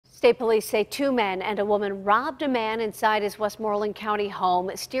State police say two men and a woman robbed a man inside his Westmoreland County home,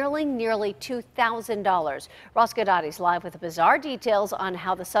 stealing nearly $2,000. Ross Guidotti's live with the bizarre details on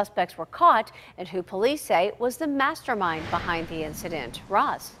how the suspects were caught and who police say was the mastermind behind the incident.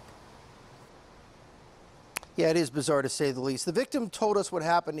 Ross. Yeah, it is bizarre to say the least. The victim told us what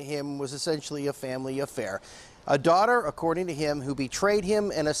happened to him was essentially a family affair. A daughter, according to him, who betrayed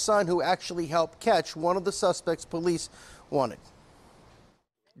him, and a son who actually helped catch one of the suspects police wanted.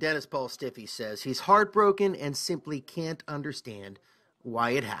 Dennis Paul Stiffy says he's heartbroken and simply can't understand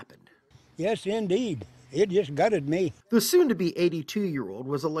why it happened. Yes, indeed. It just gutted me. The soon-to-be 82-year-old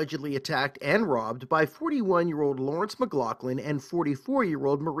was allegedly attacked and robbed by 41-year-old Lawrence McLaughlin and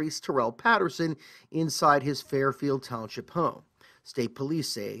 44-year-old Maurice Terrell Patterson inside his Fairfield Township home. State police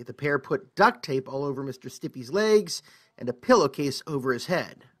say the pair put duct tape all over Mr. Stiffy's legs and a pillowcase over his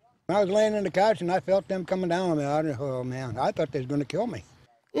head. I was laying on the couch and I felt them coming down on me. Oh, man, I thought they was going to kill me.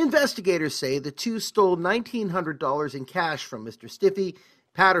 Investigators say the two stole $1,900 in cash from Mr. Stiffy,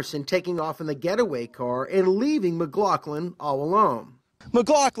 Patterson taking off in the getaway car and leaving McLaughlin all alone.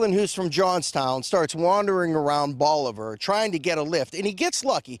 McLaughlin, who's from Johnstown, starts wandering around Bolivar trying to get a lift, and he gets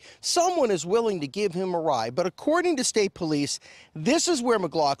lucky. Someone is willing to give him a ride, but according to state police, this is where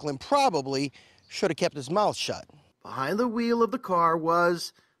McLaughlin probably should have kept his mouth shut. Behind the wheel of the car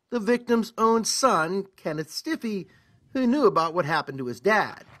was the victim's own son, Kenneth Stiffy, who knew about what happened to his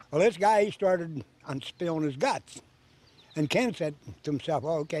dad. Well, this guy, he started spilling his guts. And Ken said to himself,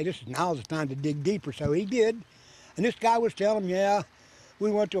 oh, okay, now's the time to dig deeper. So he did. And this guy was telling him, yeah,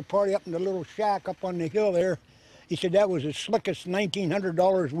 we went to a party up in the little shack up on the hill there. He said that was the slickest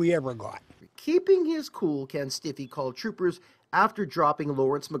 $1,900 we ever got. Keeping his cool, Ken Stiffy called troopers after dropping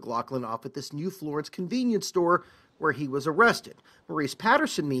Lawrence McLaughlin off at this New Florence convenience store where he was arrested. Maurice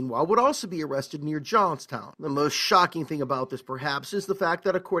Patterson, meanwhile, would also be arrested near Johnstown. The most shocking thing about this, perhaps, is the fact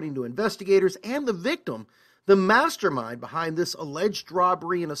that, according to investigators and the victim, the mastermind behind this alleged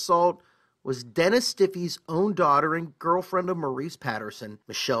robbery and assault was Dennis Stiffy's own daughter and girlfriend of Maurice Patterson,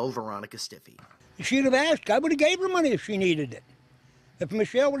 Michelle Veronica Stiffy. If she'd have asked, I would have gave her money if she needed it. If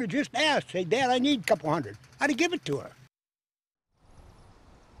Michelle would have just asked, say, Dad, I need a couple hundred, I'd have given it to her.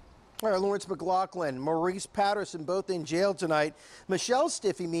 All right, Lawrence McLaughlin, Maurice Patterson, both in jail tonight. Michelle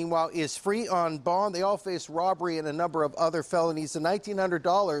Stiffy, meanwhile, is free on bond. They all face robbery and a number of other felonies. The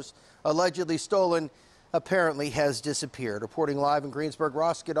 $1,900 allegedly stolen apparently has disappeared. Reporting live in Greensburg,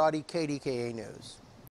 Ross Guidotti, KDKA News.